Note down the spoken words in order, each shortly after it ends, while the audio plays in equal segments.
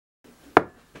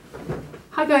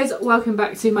Hi guys, welcome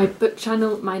back to my book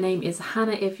channel. My name is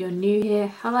Hannah if you're new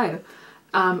here. Hello.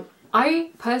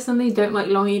 I personally don't like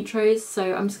long intros,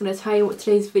 so I'm just going to tell you what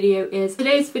today's video is.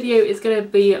 Today's video is going to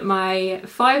be my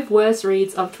 5 worst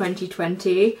reads of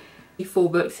 2020. 4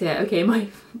 books here. Okay, my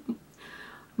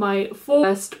 4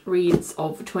 worst reads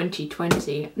of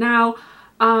 2020. Now,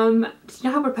 do you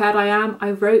know how prepared I am? I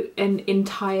wrote an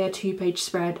entire 2-page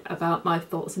spread about my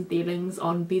thoughts and feelings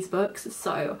on these books,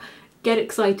 so get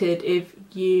excited if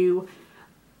you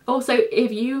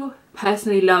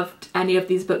personally loved any of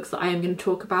these books that I am going to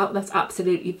talk about. That's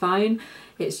absolutely fine.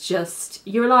 It's just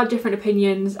you're allowed different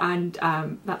opinions, and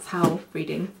that's how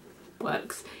reading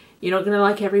works. You're not going to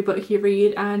like every book you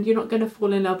read, and you're not going to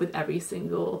fall in love with every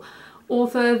single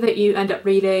author that you end up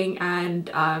reading,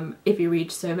 and if you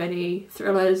read so many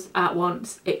thrillers at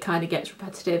once it kind of gets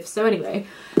repetitive. So anyway,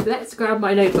 let's grab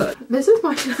my notebook. This is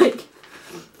my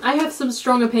I have some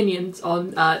strong opinions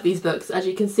on these books. As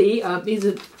you can see, I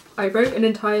wrote an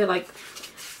entire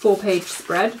 4-page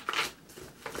spread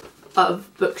of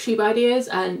booktube ideas,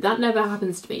 and that never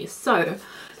happens to me, so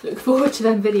look forward to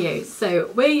them videos. So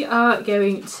we are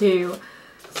going to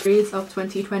reads of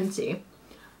 2020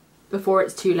 before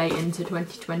it's too late into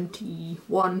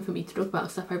 2021 for me to talk about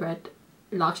stuff I read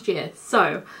last year.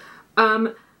 So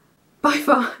by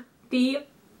far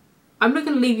I'm not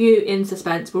going to leave you in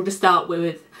suspense. We'll just start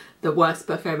with the worst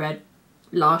book I read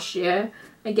last year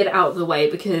and get it out of the way,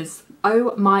 because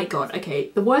oh my god.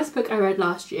 Okay, the worst book I read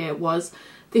last year was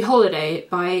The Holiday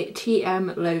by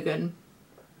T.M. Logan.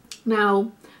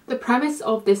 Now, the premise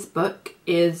of this book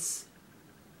is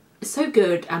so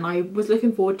good and I was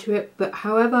looking forward to it, but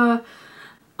however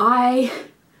I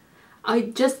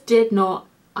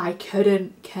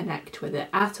couldn't connect with it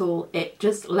at all. It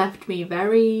just left me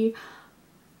very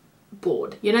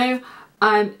bored, you know?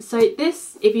 So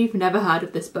this, if you've never heard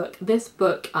of this book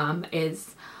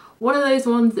is one of those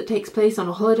ones that takes place on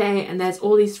a holiday, and there's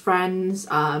all these friends,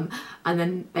 and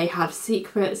then they have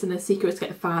secrets, and the secrets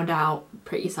get found out.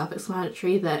 Pretty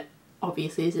self-explanatory that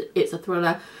obviously it's a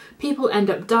thriller. People end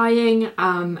up dying,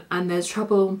 and there's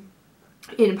trouble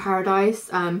in paradise.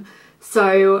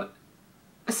 So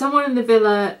someone in the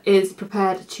villa is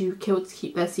prepared to kill to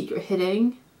keep their secret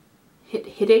hidden.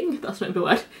 That's not even a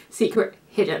word. Secret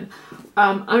hidden.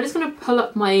 I'm just going to pull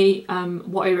up my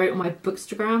what I wrote on my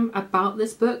Bookstagram about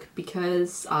this book,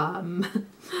 because I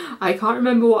can't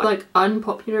remember what,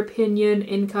 unpopular opinion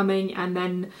incoming, and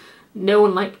then no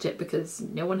one liked it because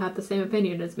no one had the same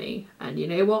opinion as me, and you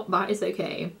know what, that is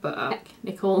okay. But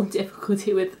technical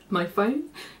difficulty with my phone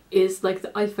is like the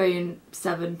iPhone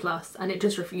 7 Plus, and it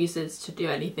just refuses to do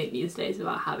anything these days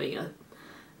without having a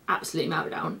absolute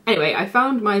meltdown. Anyway, I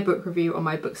found my book review on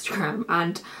my Bookstagram,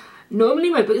 and normally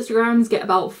my Bookstagrams get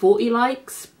about 40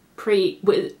 likes,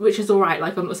 which is alright.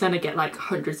 I'm not saying I get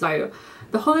hundreds. So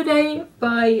The Holiday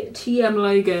by T.M.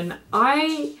 Logan,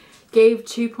 I gave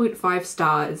 2.5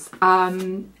 stars.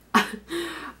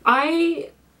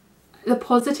 The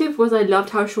positive was I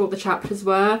loved how short the chapters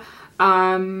were.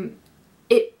 I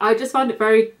just found it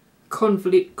very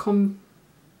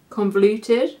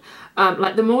convoluted.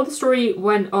 The more the story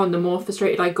went on, the more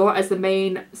frustrated I got, as the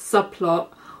main subplot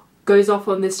goes off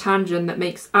on this tangent that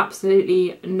makes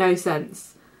absolutely no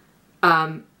sense.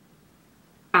 And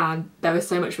there was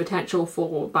so much potential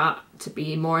for that to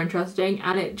be more interesting,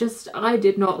 and I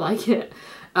did not like it.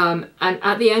 And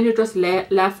at the end you're just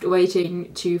left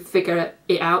waiting to figure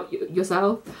it out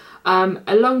yourself.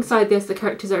 Alongside this, the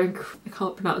characters are I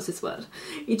can't pronounce this word.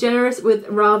 Generous with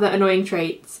rather annoying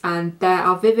traits, and there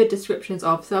are vivid descriptions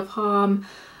of self-harm,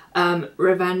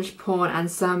 revenge porn, and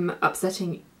some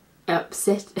upsetting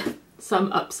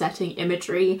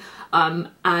imagery.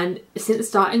 And since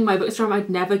starting my Bookstagram,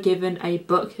 I'd never given a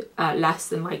book less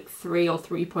than 3 or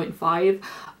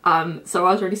 3.5. So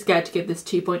I was really scared to give this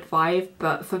 2.5,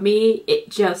 but for me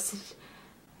it just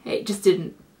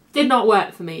did not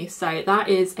work for me. So that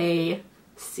is a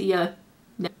see ya.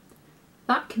 No.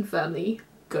 That can firmly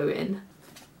go in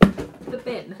the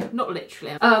bin, not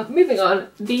literally. Moving on,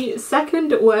 the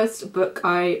second worst book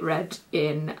I read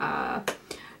in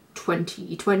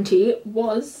 2020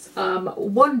 was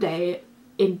One Day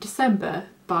in December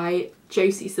by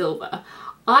Josie Silver.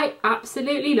 I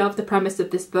absolutely love the premise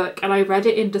of this book, and I read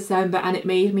it in December and it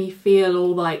made me feel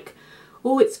all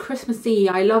oh, it's Christmassy,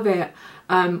 I love it.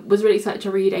 Was really excited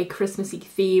to read a Christmassy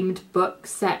themed book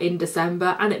set in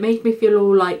December, and it made me feel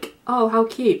all oh, how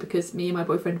cute, because me and my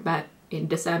boyfriend met in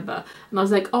December, and I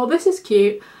was like, oh, this is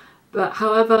cute. But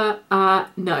however,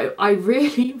 no, I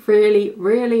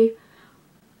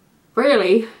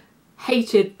really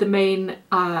hated the main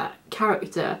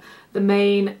character. The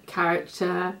main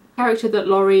character that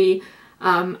Laurie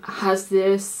has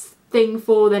this thing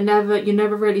for. You're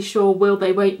never really sure, will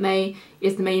they, won't they,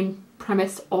 is the main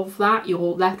premise of that.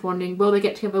 You're left wondering, will they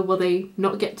get together, will they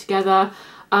not get together?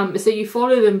 So you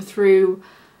follow them through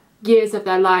years of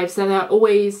their lives, and they're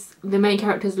always, the main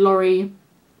character's Laurie,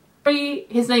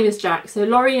 his name is Jack, so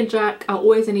Laurie and Jack are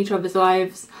always in each other's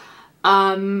lives,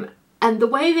 and the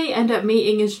way they end up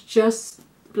meeting is just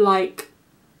like,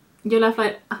 you're left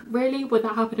like, really, would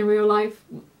that happen in real life?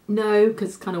 No, because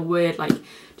it's kind of weird, like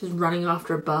just running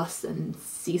after a bus and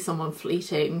see someone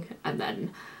fleeting, and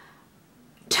then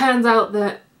turns out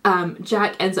that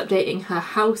Jack ends up dating her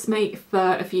housemate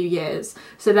for a few years.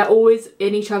 So they're always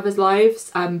in each other's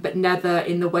lives, but never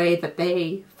in the way that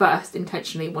they first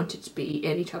intentionally wanted to be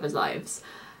in each other's lives.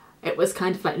 It was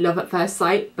kind of like love at first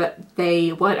sight, but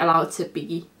they weren't allowed to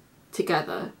be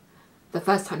together the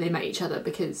first time they met each other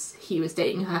because he was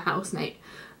dating her housemate.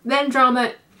 Then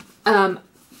drama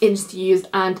ensues,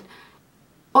 and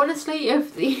honestly,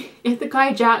 if the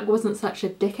guy Jack wasn't such a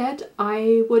dickhead,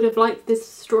 I would have liked this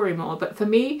story more. But for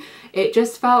me, it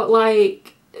just felt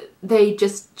like they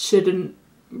just shouldn't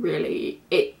really.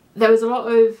 There was a lot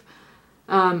of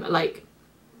like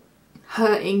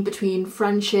hurting between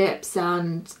friendships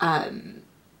and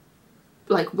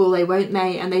like will they, won't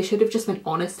they, and they should have just been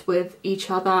honest with each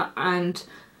other and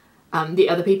the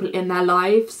other people in their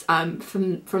lives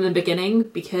from the beginning,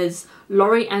 because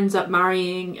Laurie ends up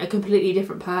marrying a completely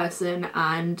different person,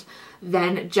 and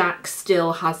then Jack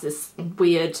still has this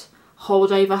weird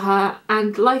hold over her.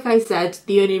 And like I said,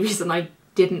 the only reason I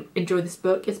didn't enjoy this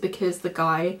book is because the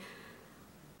guy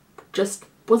just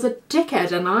was a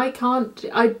dickhead, and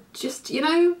I just, you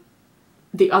know,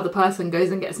 the other person goes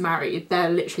and gets married, they're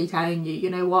literally telling you, you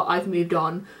know what, I've moved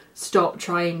on, stop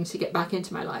trying to get back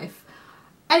into my life.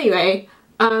 Anyway,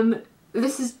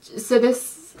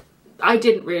 this I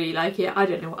didn't really like it. I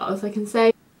don't know what else I can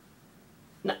say.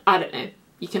 No, I don't know.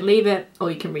 You can leave it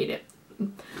or you can read it.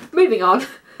 Moving on.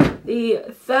 The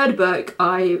third book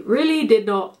I really did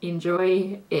not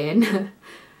enjoy in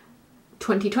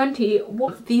 2020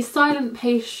 was The Silent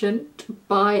Patient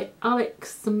by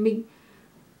Alex I'm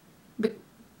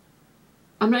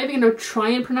not even going to try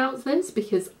and pronounce this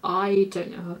because I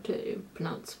don't know how to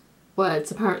pronounce words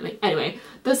apparently. Anyway,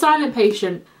 The Silent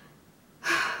Patient.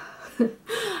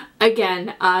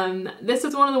 Again, this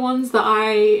is one of the ones that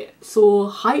I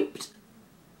saw hyped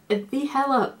the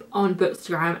hell up on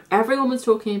Bookstagram. Everyone was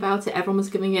talking about it, everyone was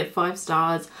giving it 5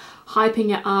 stars,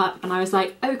 hyping it up, and I was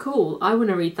like, oh cool, I want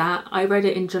to read that. I read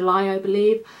it in July, I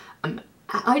believe.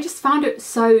 I just found it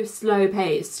so slow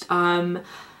paced.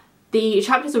 The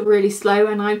chapters are really slow,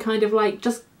 and I'm kind of like,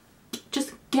 just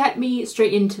get me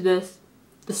straight into the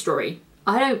story.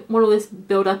 I don't want all this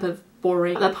build up of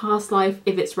boring the past life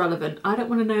if it's relevant. I don't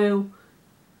want to know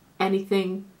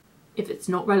anything if it's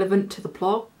not relevant to the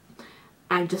plot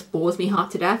and just bores me half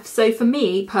to death. So for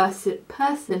me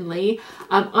personally,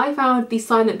 I found The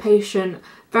Silent Patient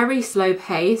very slow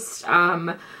paced,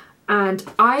 and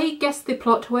I guess the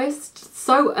plot twist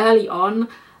so early on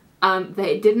that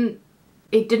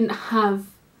it didn't have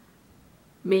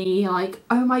me like,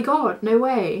 oh my god, no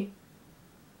way.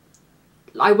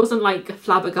 I wasn't like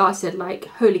flabbergasted, like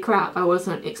holy crap, I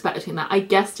wasn't expecting that. I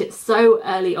guessed it so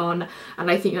early on,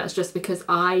 and I think that's just because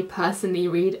I personally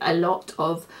read a lot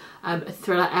of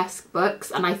thriller-esque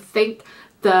books, and I think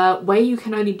the way you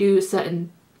can only do a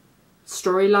certain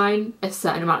storyline a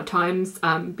certain amount of times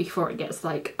before it gets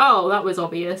like, oh, that was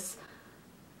obvious.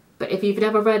 But if you've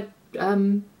never read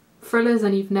thrillers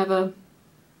and you've never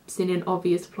seen an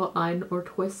obvious plotline or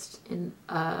twist in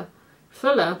a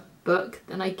thriller book,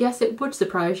 then I guess it would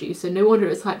surprise you. So no wonder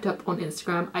it's hyped up on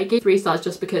Instagram. I gave 3 stars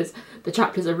just because the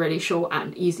chapters are really short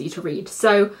and easy to read.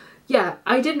 So yeah,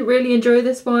 I didn't really enjoy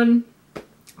this one. It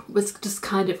was just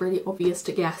kind of really obvious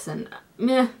to guess, and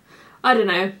meh, I don't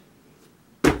know.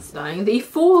 So the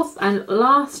fourth and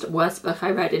last worst book I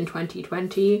read in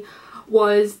 2020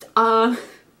 was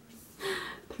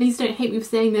please don't hate me for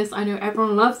saying this, I know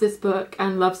everyone loves this book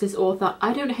and loves this author.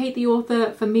 I don't hate the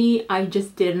author. For me, I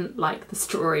just didn't like the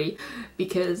story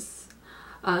because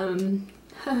The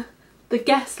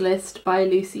Guest List by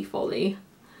Lucy Foley.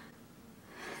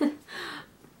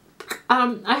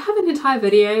 I have an entire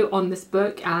video on this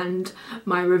book and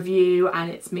my review, and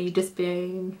it's me just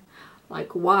being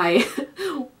like, why?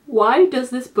 Why does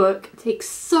this book take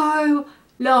so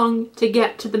long to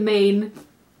get to the main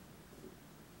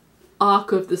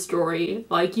arc of the story?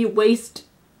 Like, you waste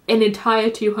an entire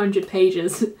 200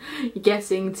 pages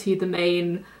getting to the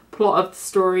main plot of the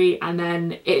story, and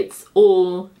then it's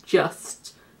all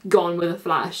just gone with a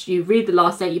flash. You read the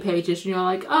last 80 pages and you're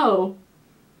like, oh,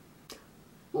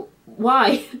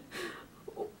 why?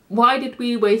 why did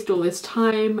we waste all this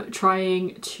time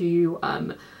trying to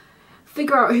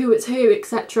figure out who it's who,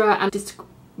 etc., and just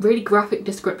really graphic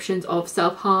descriptions of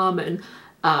self-harm and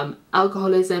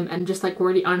alcoholism and just like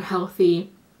really unhealthy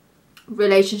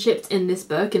relationships in this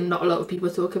book, and not a lot of people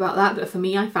talk about that, but for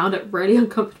me I found it really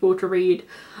uncomfortable to read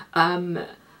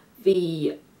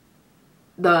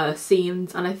the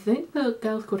scenes, and I think the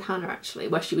girl's called Hannah actually,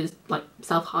 where she was like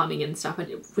self-harming and stuff, and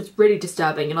it was really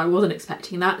disturbing and I wasn't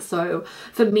expecting that. So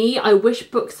for me, I wish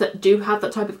books that do have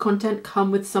that type of content come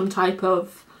with some type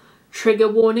of trigger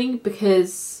warning,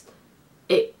 because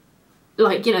it,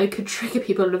 like, you know, could trigger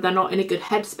people if they're not in a good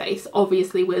headspace,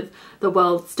 obviously with the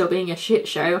world still being a shit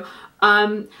show.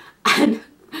 And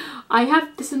I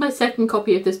have, this is my second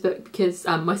copy of this book because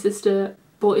my sister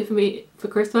bought it for me for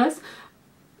Christmas.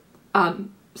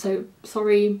 So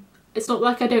sorry, it's not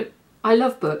like I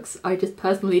love books, I just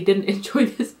personally didn't enjoy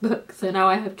this book, so now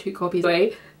I have 2 copies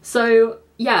away. So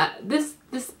yeah, this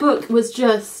book was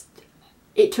just,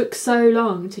 it took so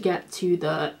long to get to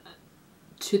the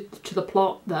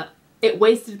plot that it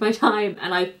wasted my time,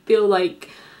 and I feel like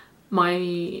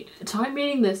my time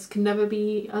reading this can never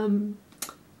be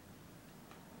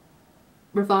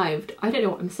revived. I don't know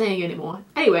what I'm saying anymore.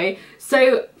 Anyway,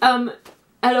 so a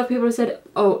lot of people have said,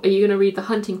 oh, are you going to read The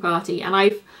Hunting Party? And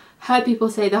I've heard people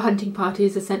say The Hunting Party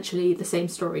is essentially the same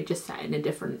story, just set in a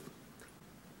different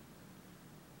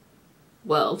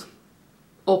world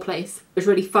or place. It was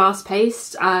really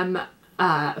fast-paced.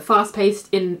 Fast-paced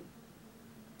in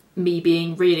me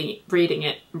being reading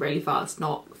it really fast,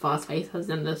 not fast-paced as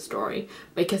in the story.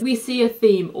 Because we see a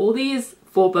theme. All these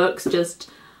 4 books just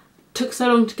took so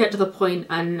long to get to the point,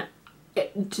 and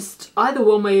it just either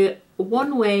one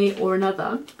way or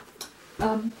another,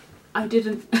 I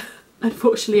didn't,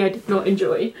 unfortunately I did not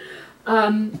enjoy.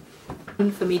 And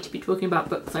for me to be talking about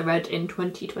books I read in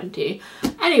 2020.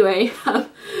 Anyway,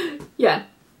 yeah,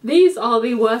 these are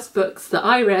the worst books that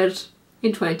I read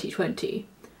in 2020.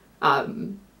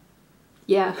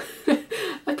 Yeah.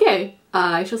 Okay,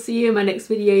 I shall see you in my next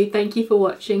video. Thank you for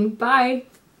watching. Bye!